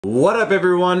What up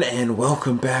everyone, and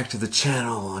welcome back to the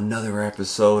channel. Another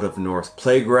episode of North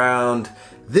Playground.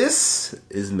 This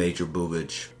is Major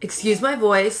Boobage. Excuse my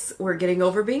voice, we're getting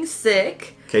over being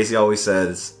sick. Casey always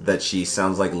says that she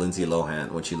sounds like Lindsay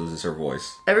Lohan when she loses her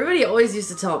voice. Everybody always used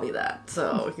to tell me that,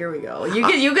 so here we go.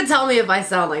 You can tell me if I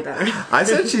sound like that or not. I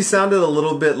said she sounded a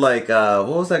little bit like, what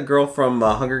was that girl from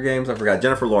Hunger Games? I forgot,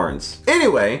 Jennifer Lawrence.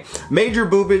 Anyway, Major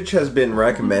Boobage has been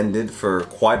recommended for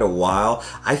quite a while.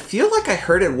 I feel like I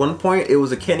heard at one point it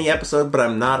was a Kenny episode, but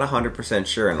I'm not 100%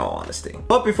 sure in all honesty.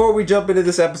 But before we jump into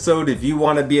this episode, if you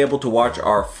want to be able to watch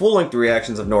our full-length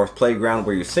reactions of North Playground,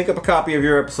 where you sync up a copy of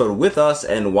your episode with us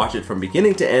and watch it from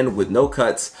beginning to end with no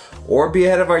cuts, or be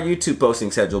ahead of our YouTube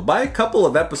posting schedule by a couple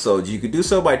of episodes, you could do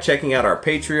so by checking out our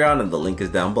Patreon, and the link is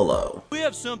down below. We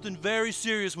have something very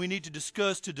serious we need to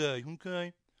discuss today,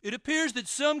 okay? It appears that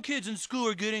some kids in school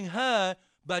are getting high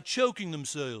by choking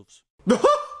themselves.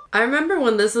 I remember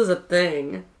when this was a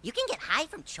thing. You can get high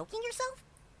from choking yourself?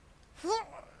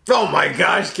 Oh my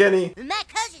gosh, Kenny! My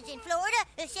cousins in Florida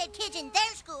said kids in their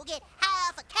school get high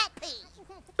off of cat pee.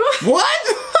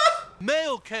 What?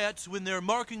 Male cats, when they're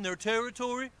marking their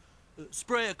territory,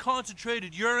 spray a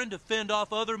concentrated urine to fend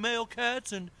off other male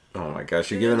cats, and Oh my gosh,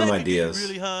 you're giving them ideas.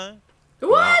 Really high.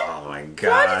 What? Oh my gosh.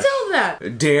 Why'd you tell them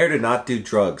that? Dare to not do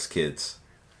drugs, kids.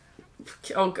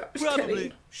 Oh gosh, Probably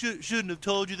Kenny. shouldn't have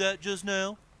told you that just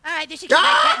now. All right, this should keep my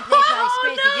cat in place while he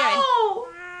sprays the urine.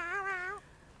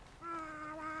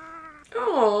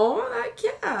 Oh, that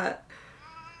cat.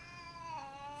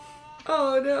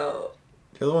 Oh no.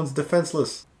 The other one's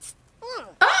defenseless.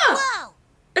 Ah! Whoa!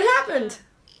 It happened.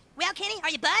 Well, Kenny, are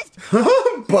you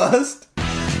buzzed? Buzzed?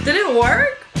 Did it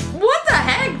work? What the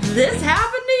heck? This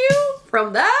happened to you?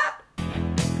 From that?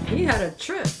 He had a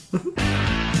trip.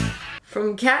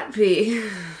 From cat pee.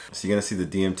 So you gonna see the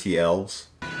DMT elves?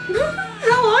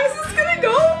 How long is this gonna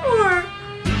go for?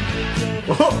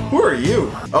 Who are you?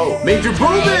 Oh, Major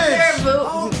Boobage!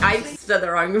 I said that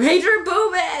wrong. Major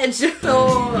Boobage! So,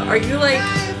 are you like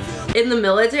in the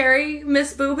military,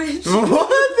 Miss Boobage?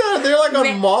 What? They're like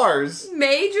on Mars.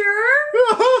 Major?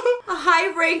 A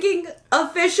high-ranking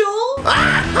official?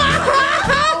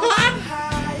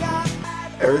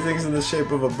 Everything's in the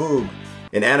shape of a boob.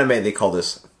 In anime, they call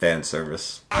this fan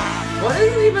service. What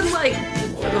is even like...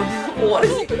 What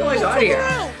is even going on here?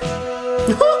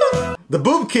 The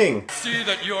Boob King! See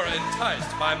that you're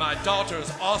enticed by my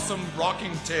daughter's awesome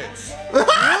rocking tits.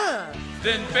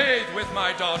 Then bathe with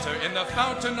my daughter in the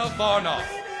fountain of Varnoff.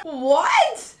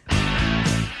 What?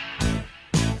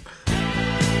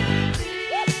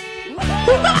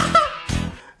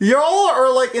 Y'all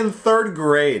are like in 3rd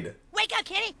grade. Wake up,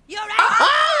 Kenny. You all right?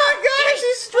 Oh my gosh,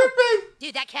 he's stripping!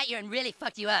 Dude, that cat urine really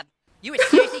fucked you up. You were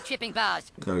seriously tripping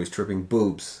balls. No, he's tripping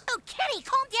boobs. Oh, Kenny,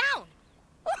 calm down.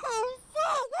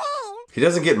 He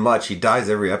doesn't get much, he dies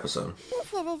every episode.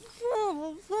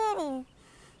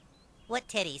 What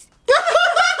titties?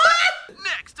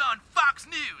 Next on Fox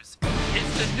News,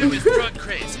 it's the newest drug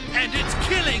craze, and it's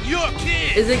killing your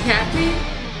kids. Is it cat pee?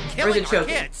 Or is Killing it our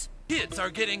choking? kids. Kids are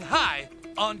getting high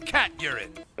on cat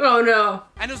urine, Oh no.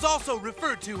 and is also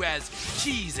referred to as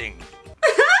cheesing.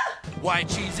 Why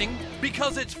cheesing?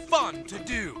 Because it's fun to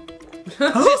do. This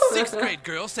 6th grade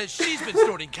girl says she's been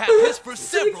snorting cat piss for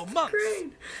several months.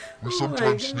 Great. We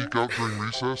sometimes sneak out during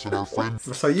recess and our friends...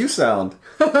 That's how you sound.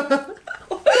 With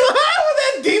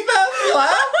that deep ass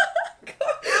laugh?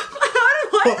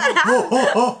 Why did that happen?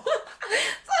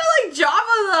 Sounded like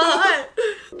Jabba the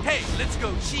Hutt. Hey, let's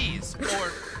go cheese.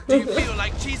 Or do you feel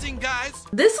like cheesing, guys?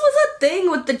 This was a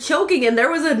thing with the choking, and there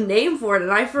was a name for it,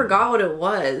 and I forgot what it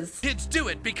was. Kids do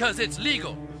it because it's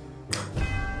legal.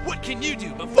 What can you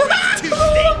do before it's too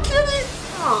late?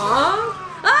 Aww.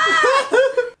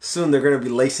 Ah! Soon they're gonna be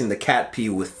lacing the cat pee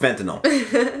with fentanyl.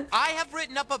 I have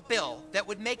written up a bill that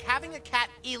would make having a cat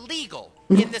illegal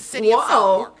in the city of Whoa.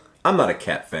 South Park. I'm not a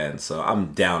cat fan, so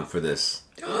I'm down for this.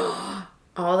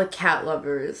 All the cat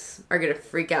lovers are gonna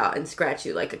freak out and scratch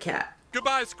you like a cat.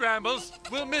 Goodbye, Scrambles.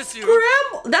 We'll miss you.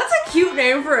 Scramble? That's a cute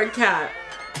name for a cat.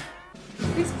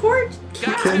 These poor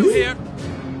Got cats. two here.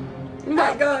 Oh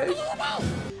my gosh.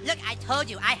 Look, I told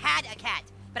you, I had a cat,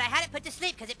 but I had it put to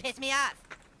sleep because it pissed me off.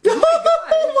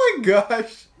 Oh my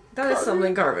gosh. That is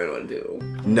something Carmen would do.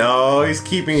 No, he's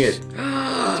keeping it.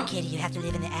 Mr. Kitty, you have to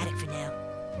live in the attic for now.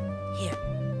 Here,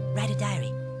 write a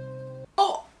diary.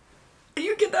 Oh,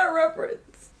 you get that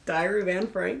reference. Diary of Anne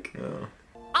Frank.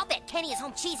 I'll bet Kenny is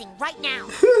home cheesing right now.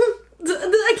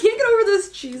 I can't get over this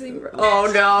cheesing. Oh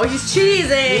no, he's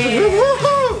cheesing.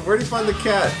 Where'd he find the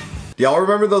cat? Do y'all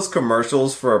remember those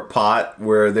commercials for a pot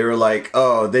where they were like,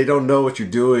 oh, they don't know what you're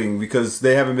doing because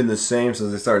they haven't been the same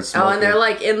since they started smoking? Oh, and they're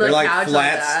like in the they're couch like flat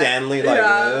like that. Stanley like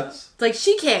this. It's like,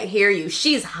 she can't hear you.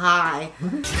 She's high.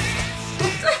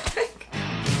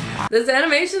 This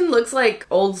animation looks like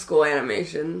old school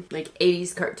animation. Like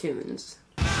 80s cartoons.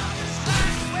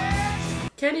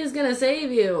 Kenny's gonna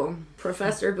save you,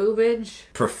 Professor Boobage.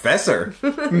 Professor?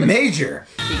 Major?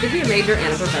 He could be a major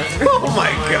and a professor. Oh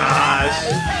my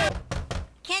gosh.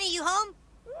 Kenny, you home?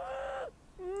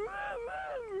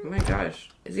 Oh my gosh.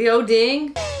 Is he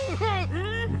ODing?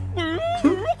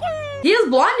 He has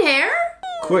blonde hair?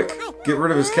 Quick, get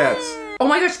rid of his cats. Oh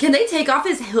my gosh, can they take off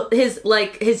his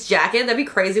jacket? That'd be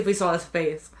crazy if we saw his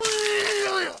face.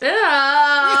 Ew.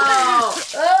 Ugh.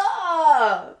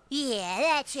 Yeah,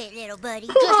 that's it, little buddy.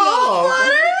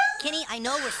 Oh. Kenny, I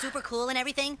know we're super cool and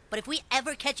everything, but if we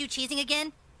ever catch you cheesing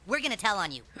again, we're gonna tell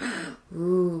on you.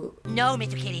 Ooh. No,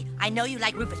 Mr. Kitty, I know you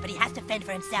like Rufus, but he has to fend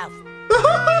for himself.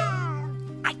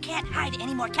 I can't hide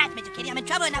any more cats, Mr. Kitty. I'm in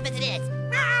trouble enough as it is.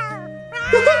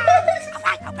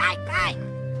 All right.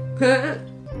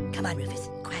 Come on, Rufus,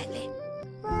 quietly.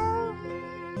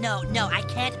 No, I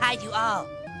can't hide you all.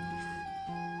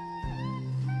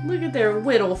 Look at their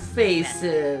little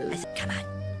faces. Come on.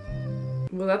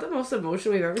 Was that the most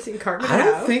emotion we've ever seen Cartman I have?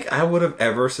 don't think I would have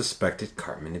ever suspected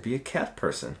Cartman to be a cat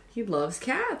person. He loves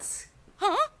cats.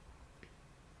 Huh?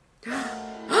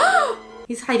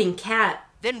 He's hiding cat.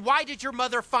 Then why did your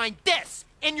mother find this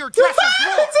in your dresser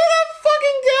drawer? It's in a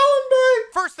fucking gallon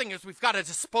bag! First thing is we've got to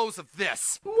dispose of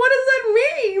this. What does that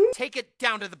mean? Take it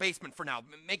down to the basement for now.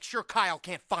 Make sure Kyle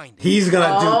can't find it. He's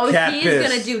gonna do cat he's piss.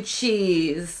 gonna do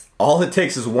cheese. All it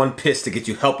takes is one piss to get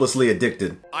you helplessly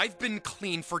addicted. I've been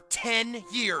clean for 10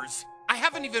 years. I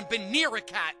haven't even been near a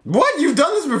cat. What? You've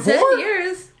done this before? 10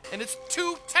 years. And it's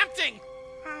too tempting.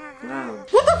 Wow.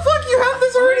 What the fuck? You have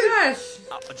this already? Oh my gosh.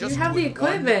 Just You have the do it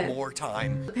equipment. One more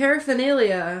time. The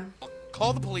paraphernalia.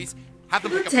 Call the police. Have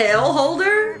them The pick up tail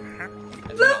holder?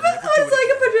 It's like a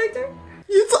projector.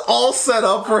 It's all set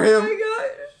up for him. Oh my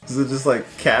gosh. Is it just like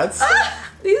cats?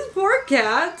 These poor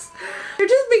cats. They're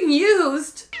just being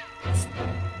used.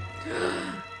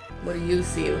 What do you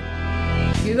see?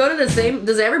 You go to the same...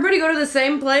 Does everybody go to the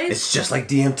same place? It's just like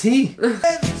DMT.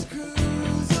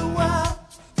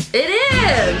 It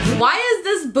is! Why is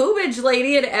this boobage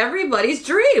lady in everybody's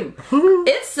dream?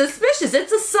 It's suspicious.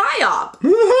 It's a psyop.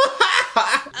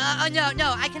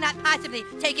 No, I cannot possibly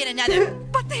take in another.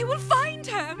 But they will find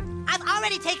her. I've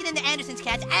already taken in the Andersons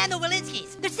cats and the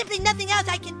Walensky's. There's simply nothing else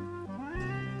I can...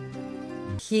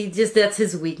 That's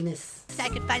his weakness. I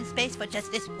could find space for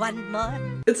just this one more.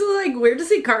 It's like weird to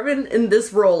see Cartman in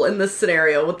this role, in this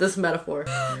scenario, with this metaphor.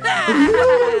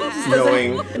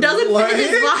 Knowing It doesn't fit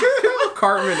his vibe.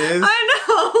 Cartman is. I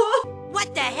know.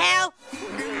 What the hell?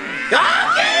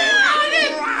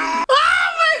 Oh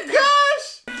my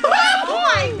gosh! Oh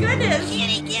my goodness.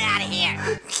 Kitty, get out of here.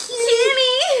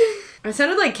 Kenny. I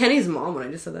sounded like Kenny's mom when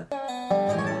I just said that.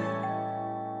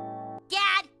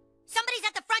 Dad, somebody's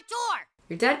at the front door.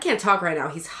 Your dad can't talk right now.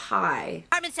 He's high.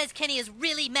 Cartman says Kenny is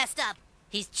really messed up.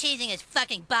 He's cheesing his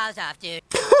fucking balls off, dude.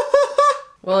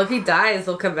 Well, if he dies,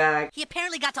 he'll come back. He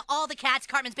apparently got to all the cats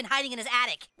Cartman's been hiding in his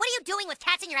attic. What are you doing with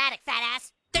cats in your attic, fat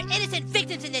ass? They're innocent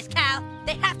victims in this, Cal.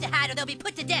 They have to hide or they'll be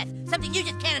put to death. Something you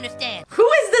just can't understand. Who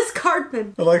is this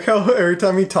Cartman? I like how every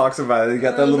time he talks about it, he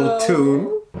got that little tune.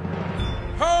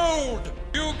 Hold!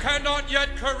 You cannot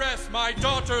yet caress my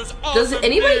daughter's awesome Does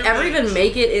anybody rear ever even edge.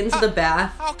 make it into the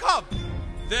bath? How come?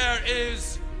 There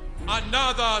is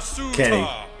another suitor. Kenny.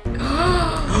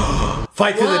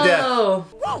 Fight to the death.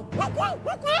 Whoa.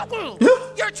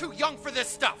 You're too young for this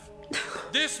stuff.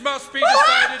 This must be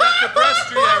decided at the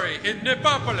breastiary in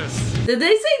Nippopolis. Did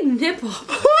they say nipple?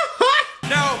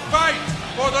 Now fight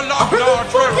for the Lockjaw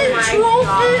trophy.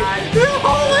 They're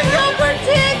holding up her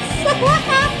tits.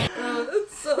 Oh,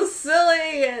 that's so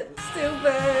silly and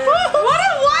stupid.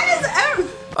 Why is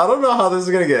I don't know how this is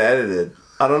gonna get edited.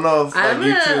 I don't know if I'm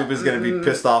gonna- YouTube is gonna be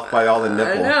pissed off by all the I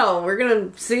nipple. know. We're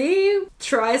gonna see.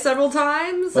 Try several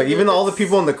times. Like If even all the it's-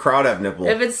 people in the crowd have nipple.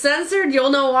 If it's censored, you'll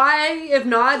know why. If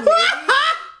not,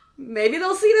 maybe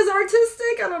they'll see it as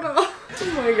artistic. I don't know. Oh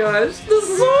my gosh, the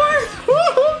sword!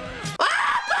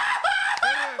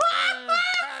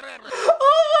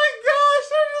 Oh my gosh,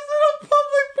 they're just in a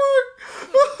public park.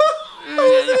 I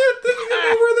wasn't even thinking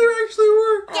about where they actually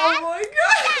were. Oh my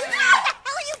gosh. What the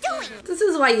hell are you doing? This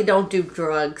is why you don't do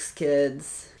drugs,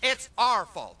 kids. It's our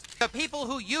fault. The people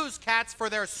who use cats for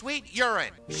their sweet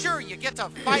urine. Sure, you get to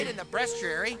fight in the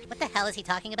breastiary, What the hell is he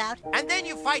talking about? and then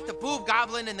you fight the boob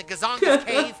goblin in the Gazonga's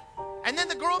cave, and then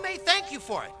the girl may thank you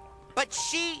for it. But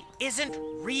she isn't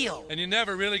real. And you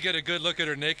never really get a good look at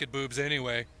her naked boobs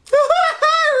anyway.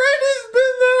 Randy's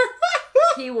been there.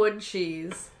 He would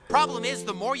cheese. Problem is,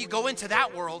 the more you go into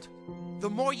that world, the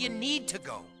more you need to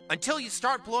go. Until you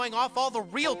start blowing off all the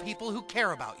real people who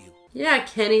care about you. Yeah,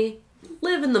 Kenny.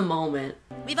 Live in the moment.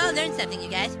 We've all learned something, you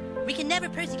guys. We can never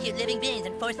persecute living beings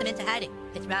and force them into hiding.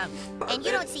 It's wrong. And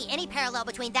you don't see any parallel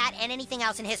between that and anything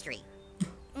else in history.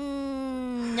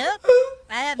 Nope.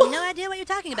 I have no idea what you're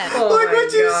talking about. Oh Like my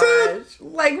what you gosh.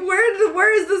 Like,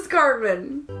 where is this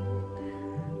Cartman?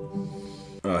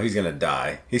 Oh, he's gonna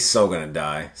die. He's so gonna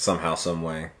die. Somehow, some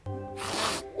way.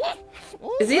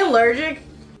 Is he allergic?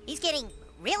 He's getting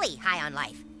really high on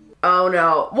life. Oh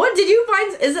no. What did you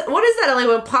find? What is that? Like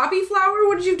a poppy flower?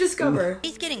 What did you discover?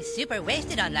 He's getting super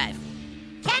wasted on life.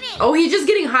 Kenny! Oh, he's just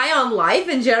getting high on life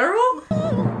in general?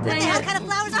 What the hell kind of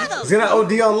flowers are those? He's gonna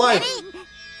OD on life. Kenny!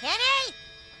 Kenny!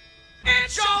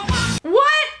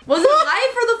 What? Was it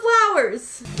life or the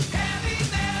flowers?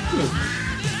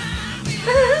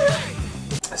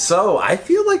 So, I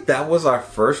feel like that was our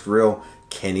first real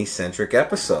Kenny-centric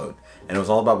episode. And it was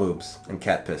all about boobs and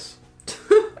cat piss.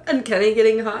 And Kenny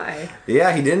getting high.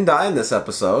 Yeah, he didn't die in this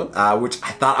episode, which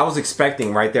I was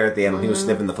expecting right there at the end when he was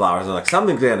sniffing the flowers. I was like,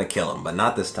 something's gonna kill him, but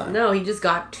not this time. No, he just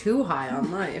got too high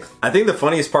on life. I think the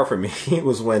funniest part for me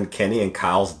was when Kenny and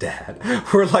Kyle's dad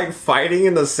were like fighting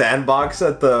in the sandbox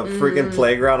at the freaking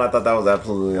playground. I thought that was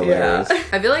absolutely hilarious. Yeah.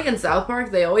 I feel like in South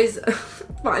Park, they always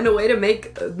find a way to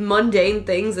make mundane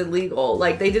things illegal.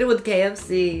 Like, they did it with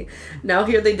KFC. Now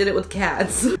here they did it with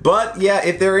cats. But yeah,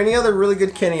 if there are any other really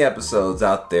good Kenny episodes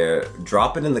out there,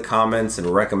 drop it in the comments and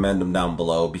recommend them down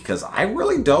below, because I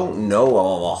really don't know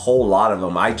a whole lot of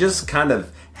them. I just kind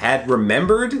of had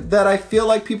remembered that I feel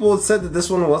like people had said that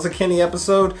this one was a Kenny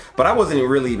episode, but I wasn't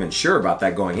really even sure about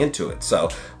that going into it. So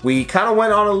we kind of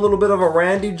went on a little bit of a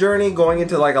Randy journey, going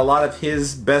into like a lot of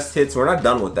his best hits. We're not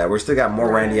done with that. We're still got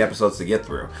more Randy episodes to get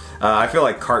through. I feel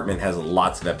like Cartman has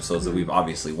lots of episodes that we've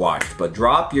obviously watched, but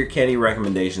drop your Kenny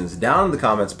recommendations down in the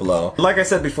comments below. Like I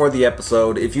said before the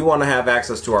episode, if you want to have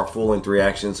access to our full-length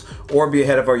reactions or be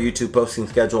ahead of our YouTube posting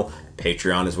schedule,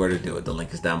 Patreon is where to do it. The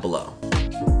link is down below.